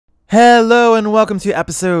Hello and welcome to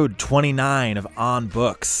episode 29 of On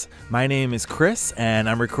Books. My name is Chris and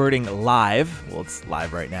I'm recording live, well it's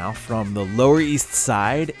live right now, from the Lower East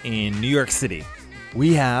Side in New York City.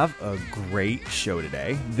 We have a great show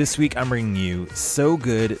today. This week I'm bringing you So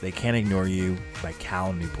Good They Can't Ignore You by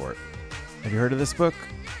Newport. Have you heard of this book?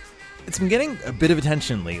 It's been getting a bit of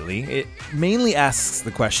attention lately. It mainly asks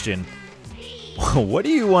the question, what do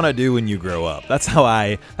you want to do when you grow up? That's how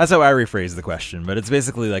I rephrase the question. But it's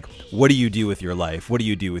basically like, what do you do with your life? What do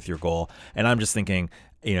you do with your goal? And I'm just thinking,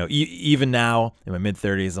 even now in my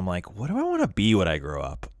mid-30s, I'm like, what do I want to be when I grow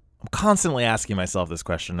up? I'm constantly asking myself this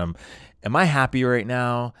question. Am I happy right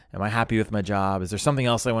now? Am I happy with my job? Is there something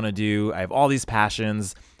else I want to do? I have all these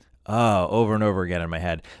passions. Over and over again in my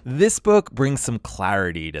head. This book brings some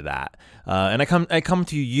clarity to that, and I come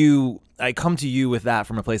to you with that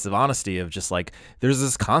from a place of honesty of just like there's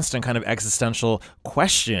this constant kind of existential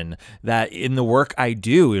question that in the work I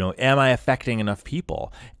do, am I affecting enough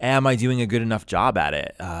people? Am I doing a good enough job at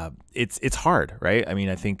it? It's hard, right? I mean,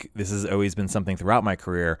 I think this has always been something throughout my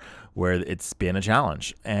career where it's been a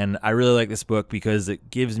challenge, and I really like this book because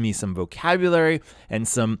it gives me some vocabulary and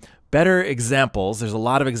some better examples. There's a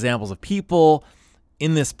lot of examples of people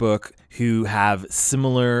in this book who have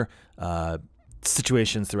similar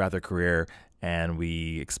situations throughout their career, and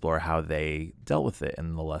we explore how they dealt with it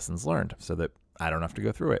and the lessons learned so that I don't have to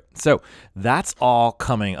go through it. So that's all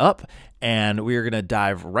coming up, and we are going to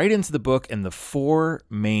dive right into the book and the four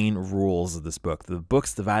main rules of this book. The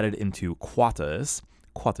book's divided into quatas,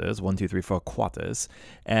 1, 2, 3, 4 quatas,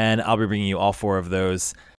 and I'll be bringing you all four of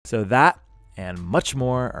those. So that and much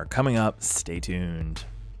more are coming up. Stay tuned.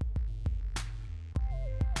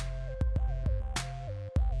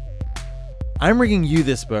 I'm bringing you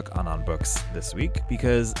this book on Books this week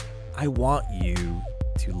because I want you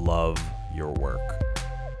to love your work.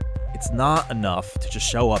 It's not enough to just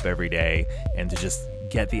show up every day and to just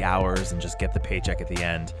get the hours and just get the paycheck at the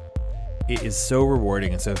end. It is so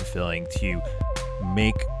rewarding and so fulfilling to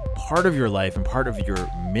make part of your life and part of your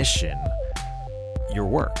mission your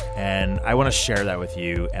work. And I want to share that with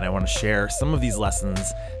you, and I want to share some of these lessons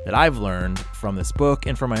that I've learned from this book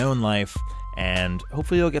and from my own life, and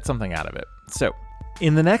hopefully you'll get something out of it. So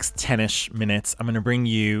in the next 10-ish minutes, I'm going to bring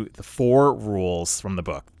you the four rules from the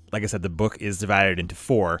book. Like I said, the book is divided into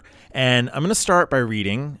four, and I'm going to start by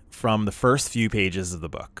reading from the first few pages of the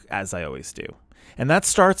book, as I always do. And that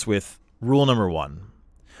starts with rule number 1.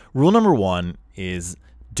 Rule number 1 is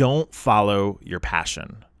don't follow your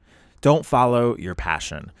passion. Don't follow your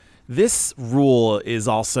passion. This rule is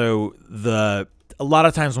also a lot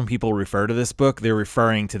of times when people refer to this book, they're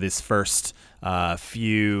referring to this first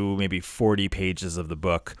few, maybe 40 pages of the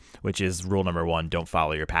book, which is rule number 1, don't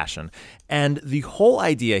follow your passion. And the whole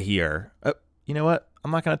idea here, you know what? I'm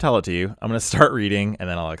not going to tell it to you. I'm going to start reading and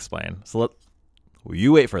then I'll explain. So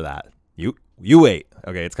you wait for that. You wait.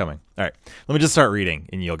 Okay, it's coming. All right, let me just start reading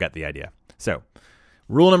and you'll get the idea. So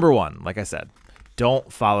rule number 1, like I said,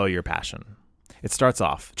 don't follow your passion. It starts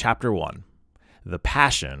off, chapter 1, the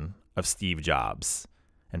passion of Steve Jobs.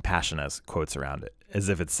 And passion has quotes around it, as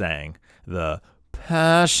if it's saying, the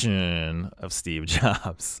passion of Steve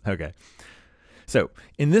Jobs. Okay. So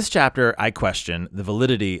in this chapter, I question the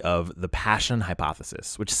validity of the passion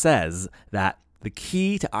hypothesis, which says that the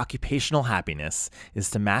key to occupational happiness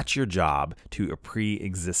is to match your job to a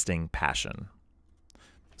pre-existing passion.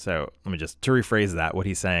 So let me just, to rephrase that, what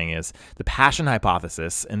he's saying is the passion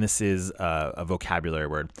hypothesis, and this is a vocabulary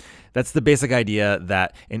word, that's the basic idea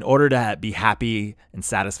that in order to be happy and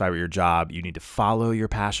satisfied with your job, you need to follow your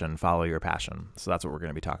passion, follow your passion. So that's what we're going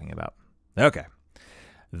to be talking about. Okay,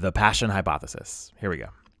 the passion hypothesis. Here we go.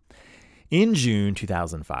 In June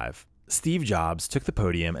 2005, Steve Jobs took the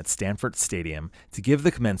podium at Stanford Stadium to give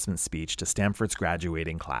the commencement speech to Stanford's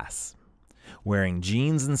graduating class. Wearing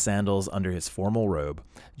jeans and sandals under his formal robe,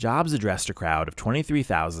 Jobs addressed a crowd of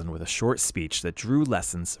 23,000 with a short speech that drew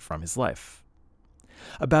lessons from his life.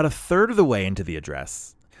 About a third of the way into the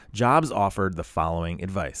address, Jobs offered the following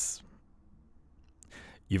advice.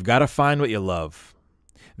 You've got to find what you love.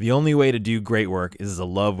 The only way to do great work is to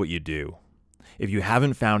love what you do. If you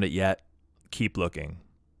haven't found it yet, keep looking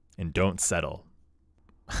and don't settle.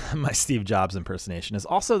 My Steve Jobs impersonation is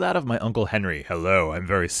also that of my Uncle Henry. Hello, I'm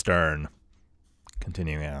very stern.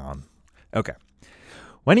 Continuing on. Okay.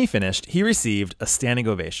 When he finished, he received a standing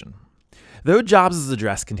ovation. Though Jobs'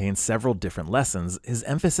 address contained several different lessons, his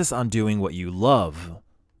emphasis on doing what you love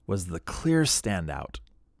was the clear standout.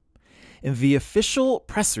 In the official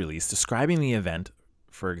press release describing the event,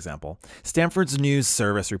 for example, Stanford's news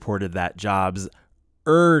service reported that Jobs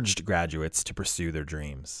urged graduates to pursue their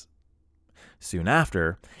dreams. Soon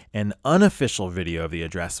after, an unofficial video of the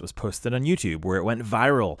address was posted on YouTube, where it went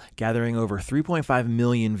viral, gathering over 3.5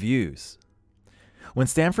 million views. When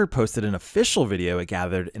Stanford posted an official video, it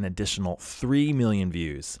gathered an additional 3 million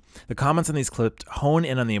views. The comments on these clips hone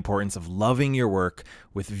in on the importance of loving your work,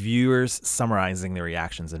 with viewers summarizing their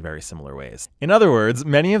reactions in very similar ways. In other words,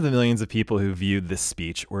 many of the millions of people who viewed this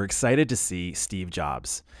speech were excited to see Steve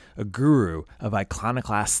Jobs, a guru of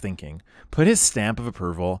iconoclast thinking, put his stamp of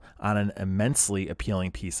approval on an immensely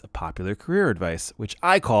appealing piece of popular career advice, which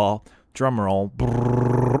I call, drumroll,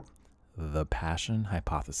 the passion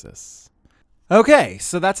hypothesis. Okay,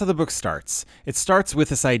 so that's how the book starts. It starts with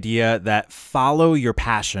this idea that follow your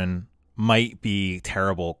passion might be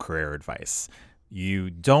terrible career advice. You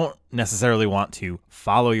don't necessarily want to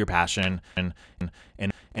follow your passion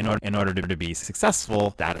in order to be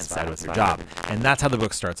successful, satisfied with your job. And that's how the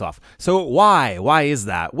book starts off. So why? Why is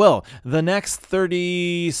that? Well, the next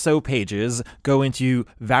 30 so pages go into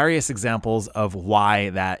various examples of why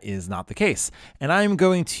that is not the case. And I'm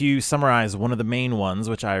going to summarize one of the main ones,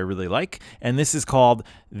 which I really like. And this is called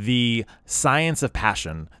the science of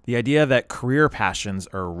passion, the idea that career passions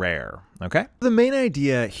are rare. Okay? The main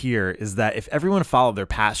idea here is that if everyone followed their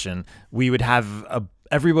passion, we would have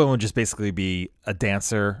everyone would just basically be a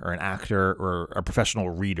dancer or an actor or a professional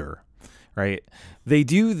reader, right? They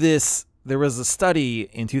do this. There was a study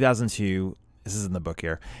in 2002. This is in the book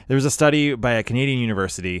here. There was a study by a Canadian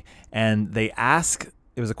university, and it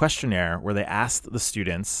was a questionnaire where they asked the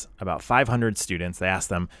students, about 500 students, they asked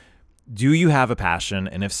them, do you have a passion?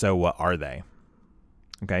 And if so, what are they?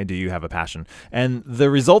 Okay, do you have a passion? And the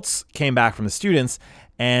results came back from the students,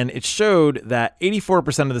 and it showed that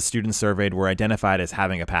 84% of the students surveyed were identified as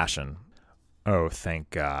having a passion. Oh,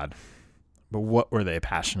 thank God. But what were they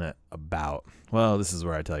passionate about? Well, this is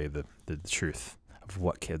where I tell you the truth of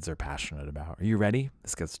what kids are passionate about. Are you ready?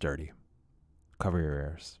 This gets dirty. Cover your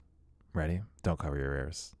ears. Ready? Don't cover your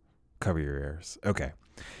ears. Cover your ears. Okay.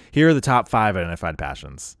 Here are the top 5 identified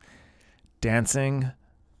passions. Dancing,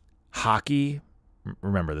 hockey.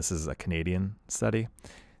 Remember, this is a Canadian study.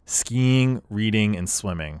 Skiing, reading, and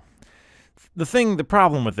swimming. The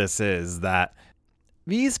problem with this is that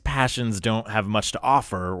these passions don't have much to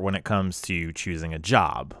offer when it comes to choosing a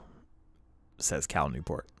job, says Cal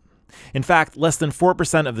Newport. In fact, less than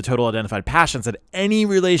 4% of the total identified passions had any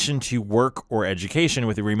relation to work or education,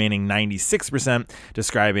 with the remaining 96%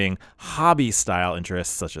 describing hobby-style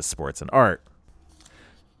interests such as sports and art.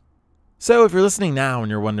 So if you're listening now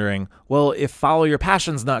and you're wondering, well, if follow your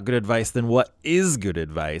passion's not good advice, then what is good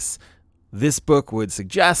advice? This book would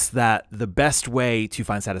suggest that the best way to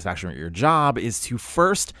find satisfaction with your job is to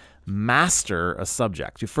first master a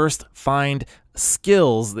subject, to first find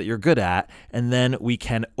skills that you're good at, and then we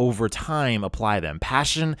can, over time, apply them.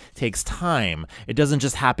 Passion takes time. It doesn't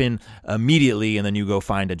just happen immediately and then you go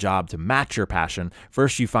find a job to match your passion.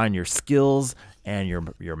 First, you find your skills and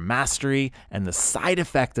your mastery, and the side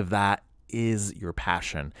effect of that is your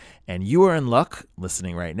passion. And you are in luck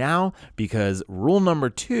listening right now, because rule number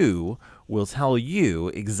 2 will tell you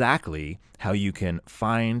exactly how you can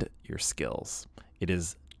find your skills. It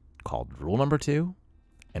is called Rule Number 2,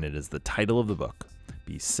 and it is the title of the book.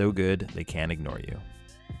 Be so good they can't ignore you.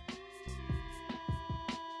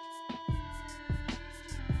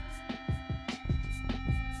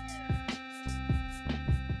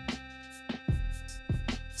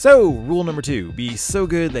 So, rule number 2, be so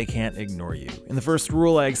good they can't ignore you. In the first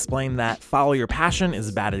rule, I explained that follow your passion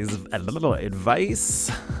is bad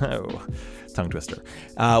advice. Oh, tongue twister.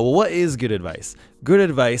 Well, what is good advice? Good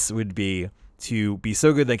advice would be to be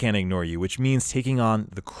so good they can't ignore you, which means taking on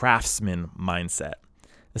the craftsman mindset.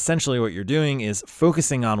 Essentially, what you're doing is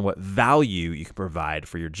focusing on what value you can provide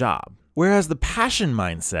for your job. Whereas the passion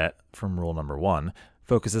mindset, from rule number 1,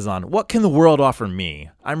 focuses on what can the world offer me?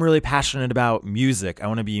 I'm really passionate about music. I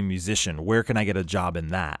want to be a musician. Where can I get a job in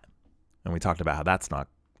that? And we talked about how that's not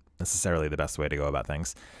necessarily the best way to go about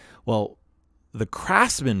things. Well, the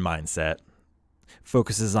craftsman mindset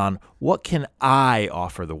focuses on what can I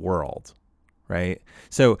offer the world, right?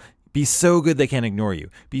 So be so good they can't ignore you.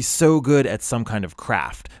 Be so good at some kind of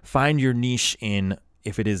craft. Find your niche in,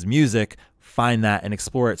 if it is music, find that and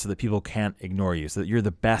explore it so that people can't ignore you, so that you're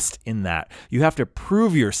the best in that. You have to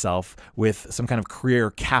prove yourself with some kind of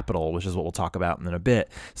career capital, which is what we'll talk about in a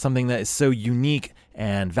bit. Something that is so unique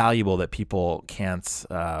and valuable that people can't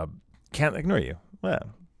ignore you. Well,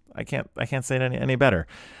 I can't say it any better.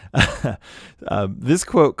 This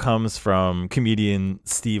quote comes from comedian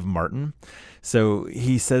Steve Martin. So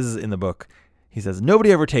he says in the book, he says,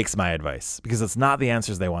 "Nobody ever takes my advice because it's not the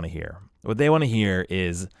answers they want to hear. What they want to hear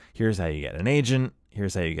is, here's how you get an agent,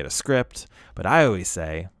 here's how you get a script. But I always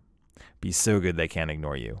say, Be so good they can't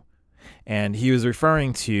ignore you. And he was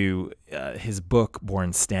referring to his book,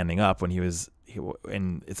 Born Standing Up, and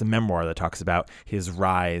it's a memoir that talks about his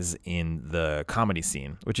rise in the comedy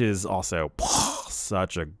scene, which is also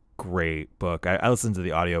such a great book. I listened to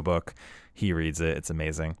the audiobook. He reads it. It's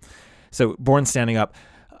amazing. So Born Standing Up,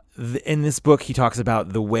 in this book, he talks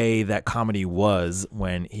about the way that comedy was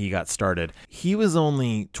when he got started. He was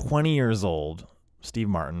only 20 years old, Steve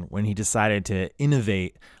Martin, when he decided to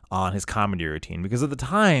innovate on his comedy routine, because at the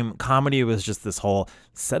time comedy was just this whole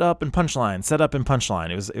set up and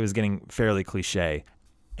punchline. It was getting fairly cliche.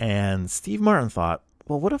 And Steve Martin thought,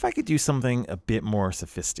 well, what if I could do something a bit more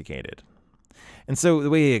sophisticated? And so the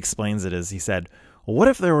way he explains it is, he said, well, what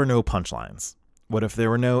if there were no punchlines? What if there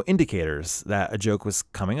were no indicators that a joke was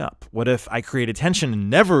coming up? What if I created tension and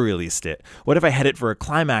never released it? What if I had it for a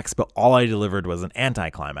climax, but all I delivered was an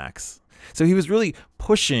anticlimax? So he was really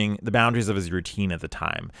pushing the boundaries of his routine at the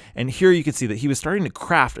time. And here you can see that he was starting to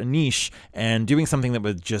craft a niche and doing something that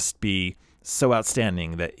would just be so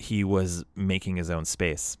outstanding that he was making his own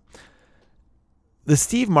space. The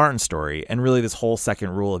Steve Martin story, and really this whole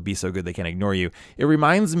second rule of be so good they can't ignore you, it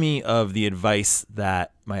reminds me of the advice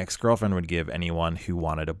that my ex-girlfriend would give anyone who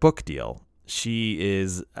wanted a book deal. She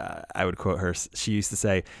is, I would quote her, she used to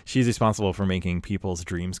say, she's responsible for making people's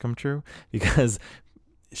dreams come true, because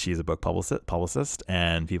she's a book publicist,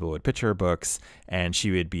 and people would pitch her books, and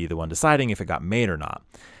she would be the one deciding if it got made or not.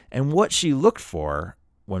 And what she looked for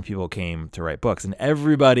when people came to write books, and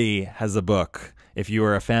everybody has a book. If you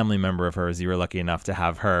were a family member of hers, you were lucky enough to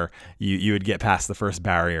have her, you would get past the first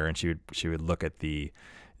barrier, and she would look at the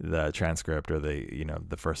transcript or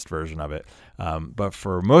the first version of it. But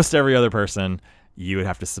for most every other person, you would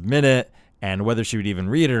have to submit it, and whether she would even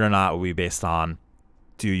read it or not would be based on,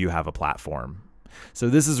 do you have a platform? So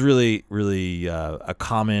this is really, really a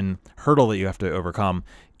common hurdle that you have to overcome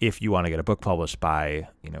if you want to get a book published by,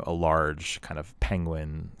 a large kind of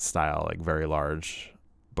Penguin style, like very large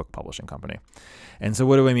book publishing company. And so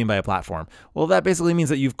what do I mean by a platform? Well, that basically means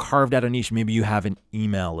that you've carved out a niche. Maybe you have an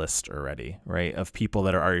email list already, right, of people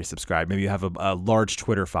that are already subscribed. Maybe you have a large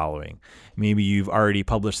Twitter following. Maybe you've already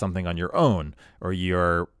published something on your own, or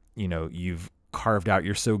you've carved out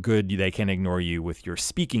you're so good they can't ignore you with your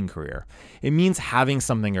speaking career. It means having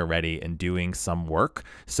something already and doing some work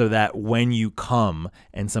so that when you come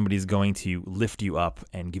and somebody's going to lift you up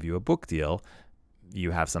and give you a book deal,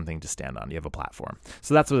 you have something to stand on. You have a platform.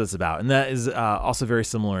 So that's what it's about. And that is also very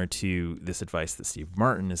similar to this advice that Steve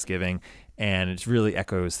Martin is giving. And it really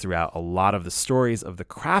echoes throughout a lot of the stories of the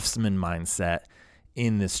craftsman mindset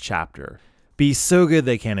in this chapter. Be so good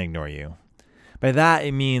they can't ignore you. By that,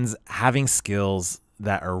 it means having skills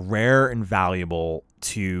that are rare and valuable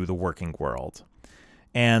to the working world.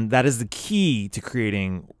 And that is the key to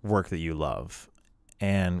creating work that you love.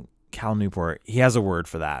 And Cal Newport, he has a word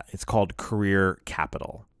for that. It's called career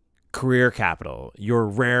capital. Career capital, your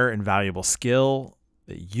rare and valuable skill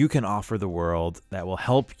that you can offer the world that will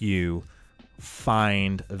help you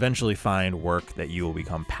eventually find work that you will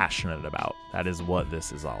become passionate about. That is what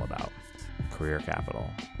this is all about. Career capital.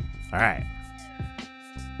 All right.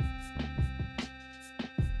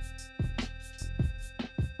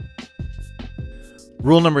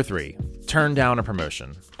 Rule number 3, turn down a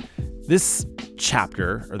promotion. This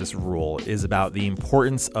chapter, or this rule, is about the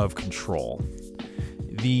importance of control.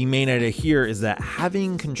 The main idea here is that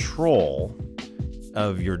having control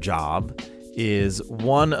of your job is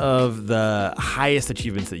one of the highest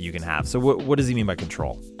achievements that you can have. So what does he mean by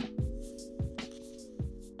control?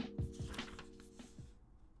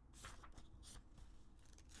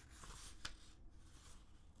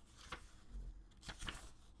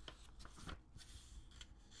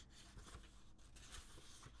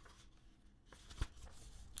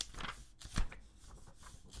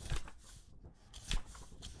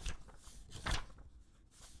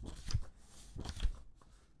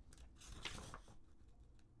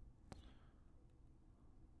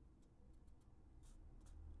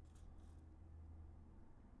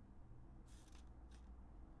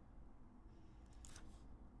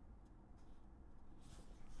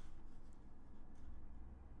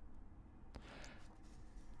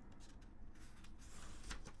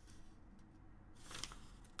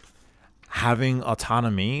 Having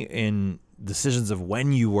autonomy in decisions of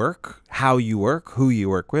when you work, how you work, who you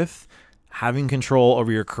work with, having control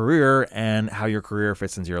over your career and how your career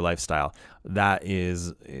fits into your lifestyle. That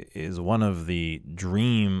is one of the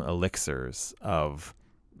dream elixirs of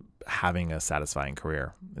having a satisfying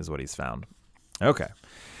career, is what he's found. Okay.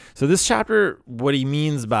 So this chapter, what he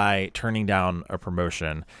means by turning down a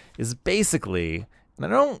promotion is basically, and I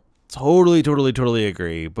don't totally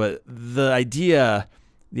agree, but the idea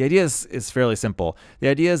The idea is fairly simple. The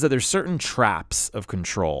idea is that there's certain traps of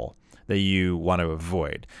control that you want to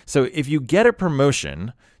avoid. So if you get a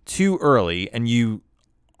promotion too early and you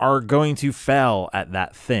are going to fail at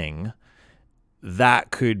that thing, that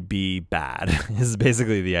could be bad, is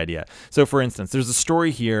basically the idea. So for instance, there's a story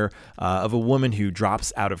here of a woman who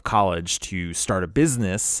drops out of college to start a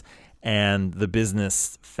business, and the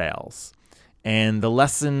business fails. And the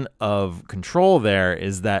lesson of control there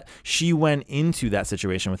is that she went into that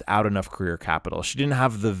situation without enough career capital. She didn't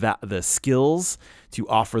have the skills to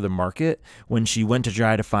offer the market when she went to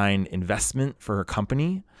try to find investment for her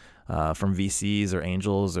company. From VCs or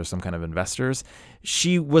angels or some kind of investors,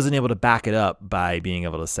 she wasn't able to back it up by being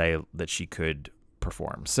able to say that she could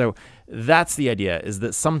perform. So that's the idea, is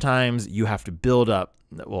that sometimes you have to build up,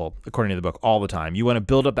 well, according to the book, all the time. You want to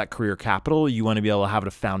build up that career capital. You want to be able to have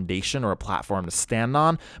a foundation or a platform to stand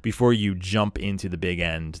on before you jump into the big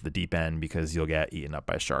end, the deep end, because you'll get eaten up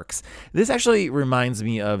by sharks. This actually reminds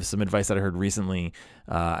me of some advice that I heard recently.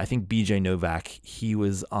 I think BJ Novak, he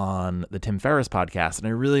was on the Tim Ferriss podcast, and I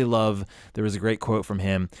really love, there was a great quote from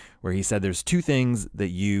him where he said there's two things that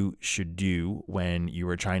you should do when you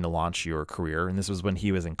are trying to launch your career. And this was when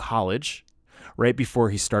he was in college. Right before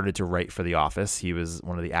he started to write for The Office, he was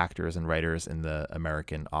one of the actors and writers in the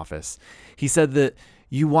American Office. He said that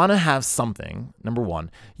you want to have something, number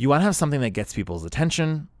one, you want to have something that gets people's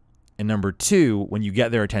attention. And number two, when you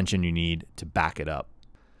get their attention, you need to back it up.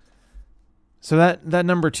 So that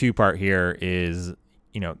number two part here is,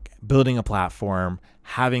 building a platform,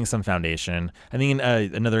 having some foundation. I think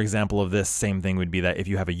another example of this same thing would be that if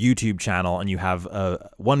you have a YouTube channel and you have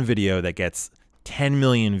one video that gets 10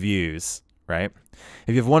 million views, right?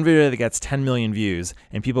 If you have one video that gets 10 million views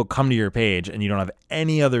and people come to your page and you don't have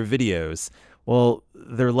any other videos, well,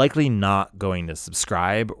 they're likely not going to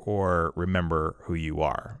subscribe or remember who you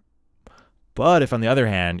are. But if, on the other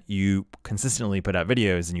hand, you consistently put out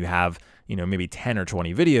videos and you have, maybe 10 or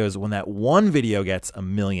 20 videos, when that one video gets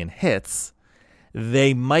 1 million hits,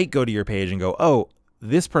 they might go to your page and go, oh,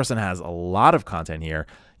 this person has a lot of content here,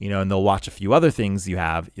 and they'll watch a few other things you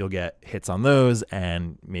have. You'll get hits on those,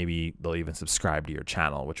 and maybe they'll even subscribe to your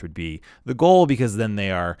channel, which would be the goal, because then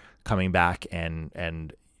they are coming back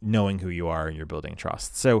and knowing who you are and you're building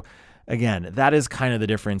trust. So again, that is kind of the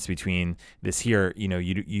difference between this here.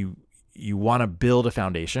 You want to build a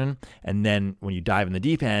foundation, and then when you dive in the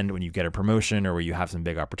deep end, when you get a promotion or where you have some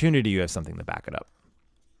big opportunity, you have something to back it up.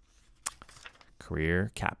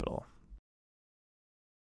 Career capital.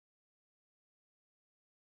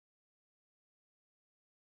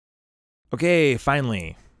 Okay,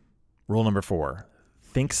 finally, rule number 4,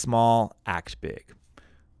 think small, act big.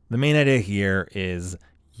 The main idea here is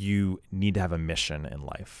you need to have a mission in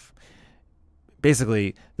life.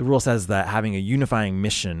 Basically, the rule says that having a unifying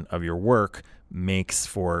mission of your work makes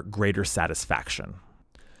for greater satisfaction.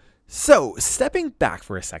 So, stepping back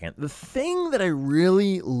for a second, the thing that I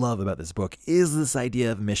really love about this book is this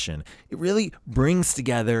idea of mission. It really brings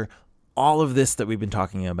together all of this that we've been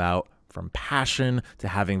talking about, from passion to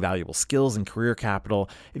having valuable skills and career capital.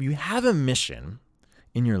 If you have a mission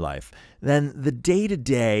in your life, then the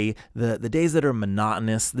day-to-day, the days that are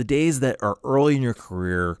monotonous, the days that are early in your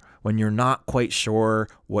career when you're not quite sure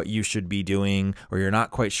what you should be doing, or you're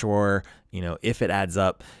not quite sure, if it adds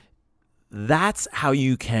up, that's how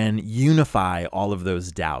you can unify all of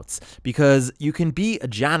those doubts. Because you can be a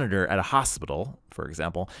janitor at a hospital, for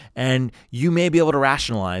example, and you may be able to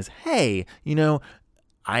rationalize, hey,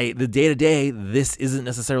 the day-to-day, this isn't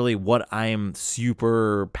necessarily what I'm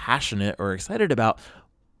super passionate or excited about,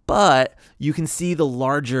 but you can see the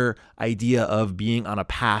larger idea of being on a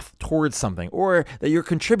path towards something, or that you're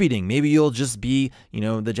contributing. Maybe you'll just be,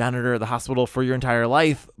 the janitor at the hospital for your entire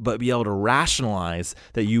life, but be able to rationalize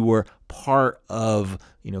that you were part of,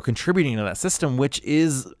 contributing to that system, which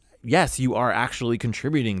is, yes, you are actually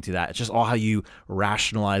contributing to that. It's just all how you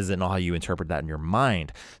rationalize it and all how you interpret that in your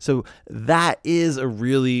mind. So that is a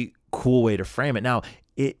really cool way to frame it. Now,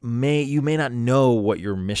 you may not know what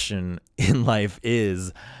your mission in life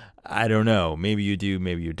is. I don't know. Maybe you do,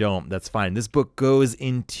 maybe you don't. That's fine. This book goes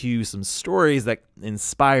into some stories that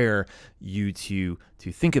inspire you to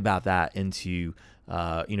think about that, into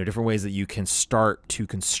different ways that you can start to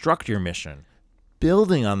construct your mission.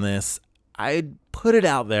 Building on this, I'd put it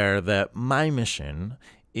out there that my mission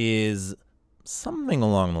is something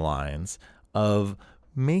along the lines of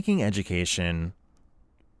making education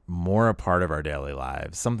more a part of our daily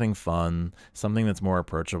lives, something fun, something that's more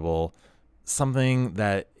approachable, something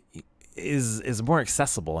that is more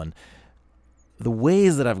accessible. And the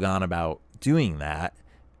ways that I've gone about doing that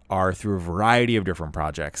are through a variety of different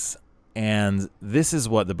projects. And this is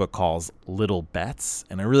what the book calls little bets.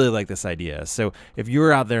 And I really like this idea. So if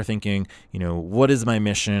you're out there thinking, what is my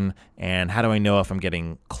mission and how do I know if I'm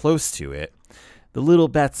getting close to it? The little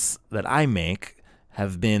bets that I make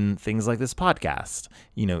have been things like this podcast.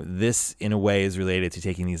 This in a way is related to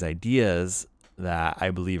taking these ideas that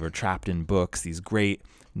I believe are trapped in books, these great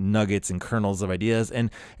nuggets and kernels of ideas, and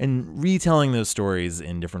retelling those stories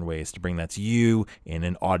in different ways to bring that to you in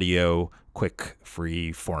an audio, quick,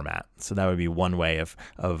 free format. So that would be one way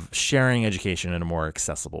of sharing education in a more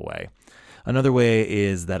accessible way. Another way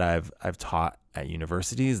is that I've taught at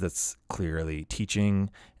universities. That's clearly teaching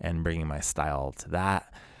and bringing my style to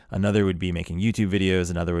that. Another would be making YouTube videos.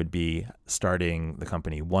 Another would be starting the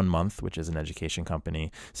company 1 Month, which is an education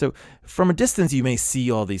company. So from a distance, you may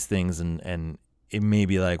see all these things and it may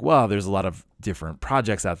be like, well, there's a lot of different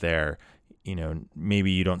projects out there.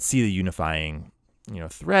 Maybe you don't see the unifying,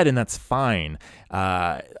 thread, and that's fine.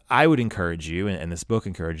 I would encourage you, and this book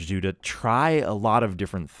encourages you to try a lot of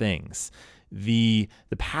different things. The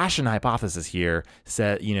passion hypothesis here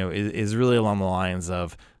is really along the lines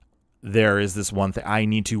of, there is this one thing. I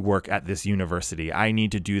need to work at this university. I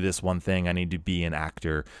need to do this one thing. I need to be an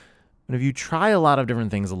actor. And if you try a lot of different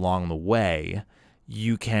things along the way,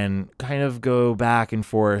 you can kind of go back and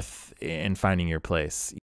forth in finding your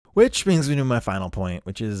place. Which brings me to my final point,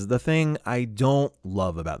 which is the thing I don't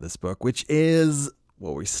love about this book, which is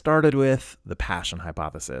what we started with, the passion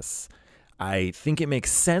hypothesis. I think it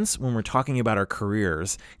makes sense when we're talking about our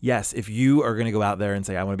careers. Yes, if you are going to go out there and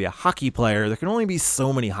say, I want to be a hockey player, there can only be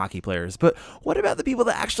so many hockey players. But what about the people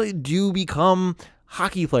that actually do become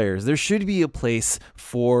hockey players? There should be a place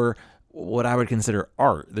for what I would consider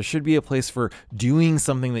art. There should be a place for doing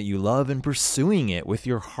something that you love and pursuing it with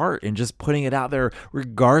your heart and just putting it out there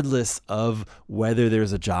regardless of whether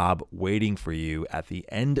there's a job waiting for you at the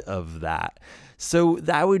end of that. So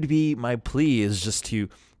that would be my plea, is just to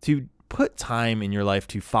put time in your life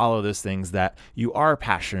to follow those things that you are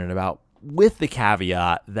passionate about, with the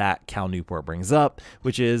caveat that Cal Newport brings up,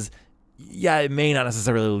 which is, yeah, it may not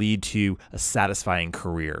necessarily lead to a satisfying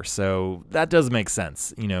career. So that does make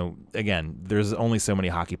sense. Again, there's only so many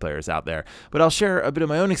hockey players out there. But I'll share a bit of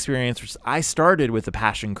my own experience, which I started with a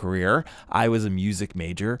passion career. I was a music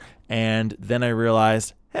major, and then I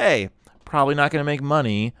realized, hey, probably not going to make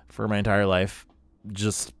money for my entire life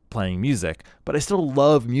just playing music. But I still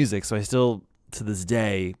love music, so I still, to this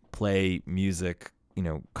day, play music,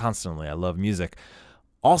 constantly. I love music.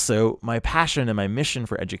 Also, my passion and my mission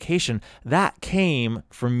for education, that came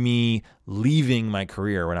from me leaving my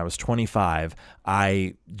career when I was 25.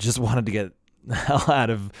 I just wanted to get the hell out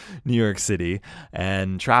of New York City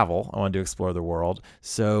and travel. I wanted to explore the world.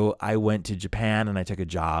 So I went to Japan and I took a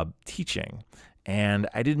job teaching. And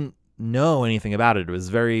I didn't know anything about it. It was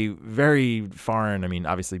very, very foreign. I mean,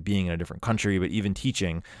 obviously being in a different country, but even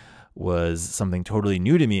teaching was something totally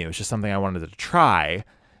new to me. It was just something I wanted to try.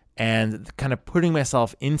 And kind of putting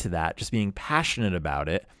myself into that, just being passionate about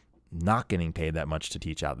it, not getting paid that much to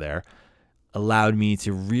teach out there, allowed me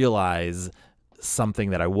to realize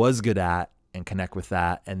something that I was good at and connect with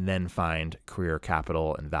that, and then find career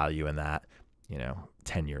capital and value in that,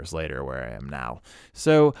 10 years later where I am now.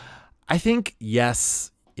 So I think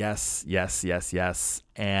yes,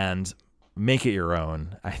 and make it your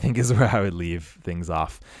own, I think, is where I would leave things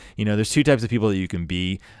off. There's two types of people that you can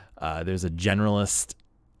be. There's a generalist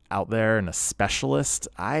out there and a specialist.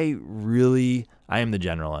 I am the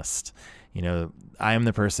generalist. I am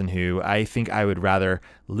the person who I think I would rather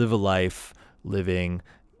live a life living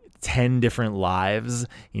 10 different lives,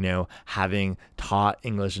 having taught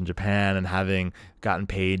English in Japan and having gotten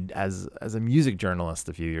paid as a music journalist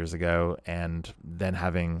a few years ago, and then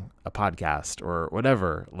having a podcast or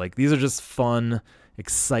whatever. Like, these are just fun,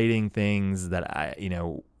 exciting things that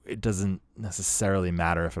it doesn't necessarily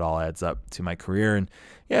matter if it all adds up to my career. And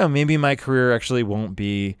maybe my career actually won't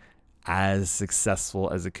be as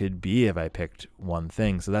successful as it could be if I picked one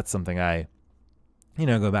thing. So that's something I,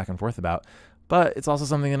 go back and forth about. But it's also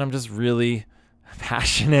something that I'm just really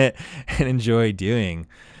passionate and enjoy doing.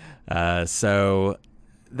 So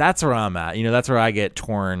that's where I'm at. That's where I get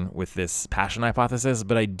torn with this passion hypothesis.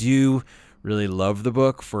 But I do really love the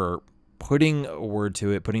book for putting a word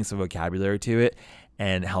to it, putting some vocabulary to it,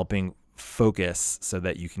 and helping focus so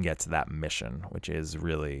that you can get to that mission, which is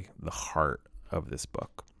really the heart of this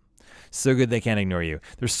book. So good they can't ignore you.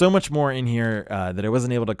 There's so much more in here that I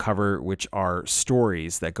wasn't able to cover, which are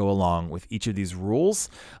stories that go along with each of these rules.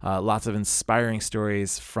 Lots of inspiring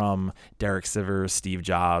stories from Derek Sivers, Steve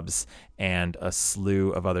Jobs, and a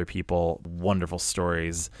slew of other people. Wonderful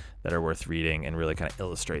stories that are worth reading and really kind of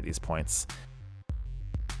illustrate these points.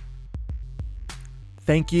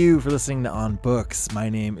 Thank you for listening to On Books. My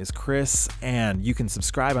name is Chris, and you can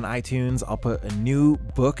subscribe on iTunes. I'll put a new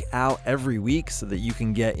book out every week so that you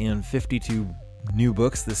can get in 52 new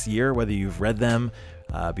books this year, whether you've read them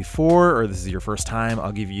before or this is your first time.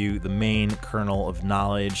 I'll give you the main kernel of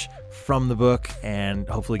knowledge from the book and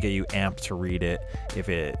hopefully get you amped to read it if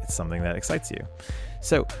it's something that excites you.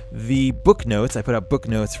 So the book notes, I put out book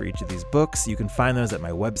notes for each of these books. You can find those at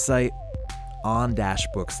my website,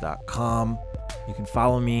 on-books.com. You can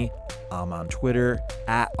follow me. I'm on Twitter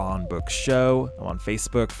at OnBooksShow. I'm on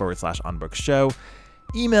Facebook /OnBooksShow.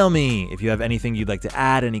 Email me if you have anything you'd like to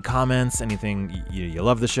add, any comments, anything you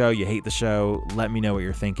love the show, you hate the show. Let me know what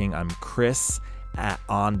you're thinking. I'm Chris at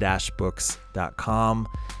on-books.com.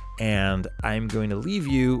 And I'm going to leave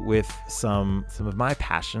you with some of my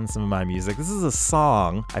passion, some of my music. This is a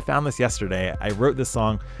song. I found this yesterday. I wrote this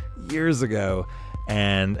song years ago,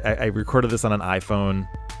 and I recorded this on an iPhone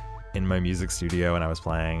in my music studio when I was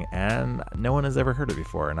playing, and no one has ever heard it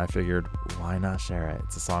before, and I figured, why not share it?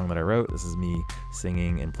 It's a song that I wrote. This is me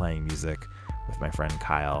singing and playing music with my friend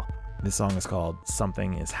Kyle. This song is called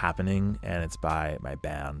Something Is Happening, and it's by my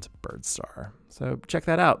band Birdstar. So check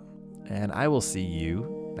that out, and I will see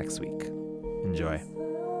you next week. Enjoy.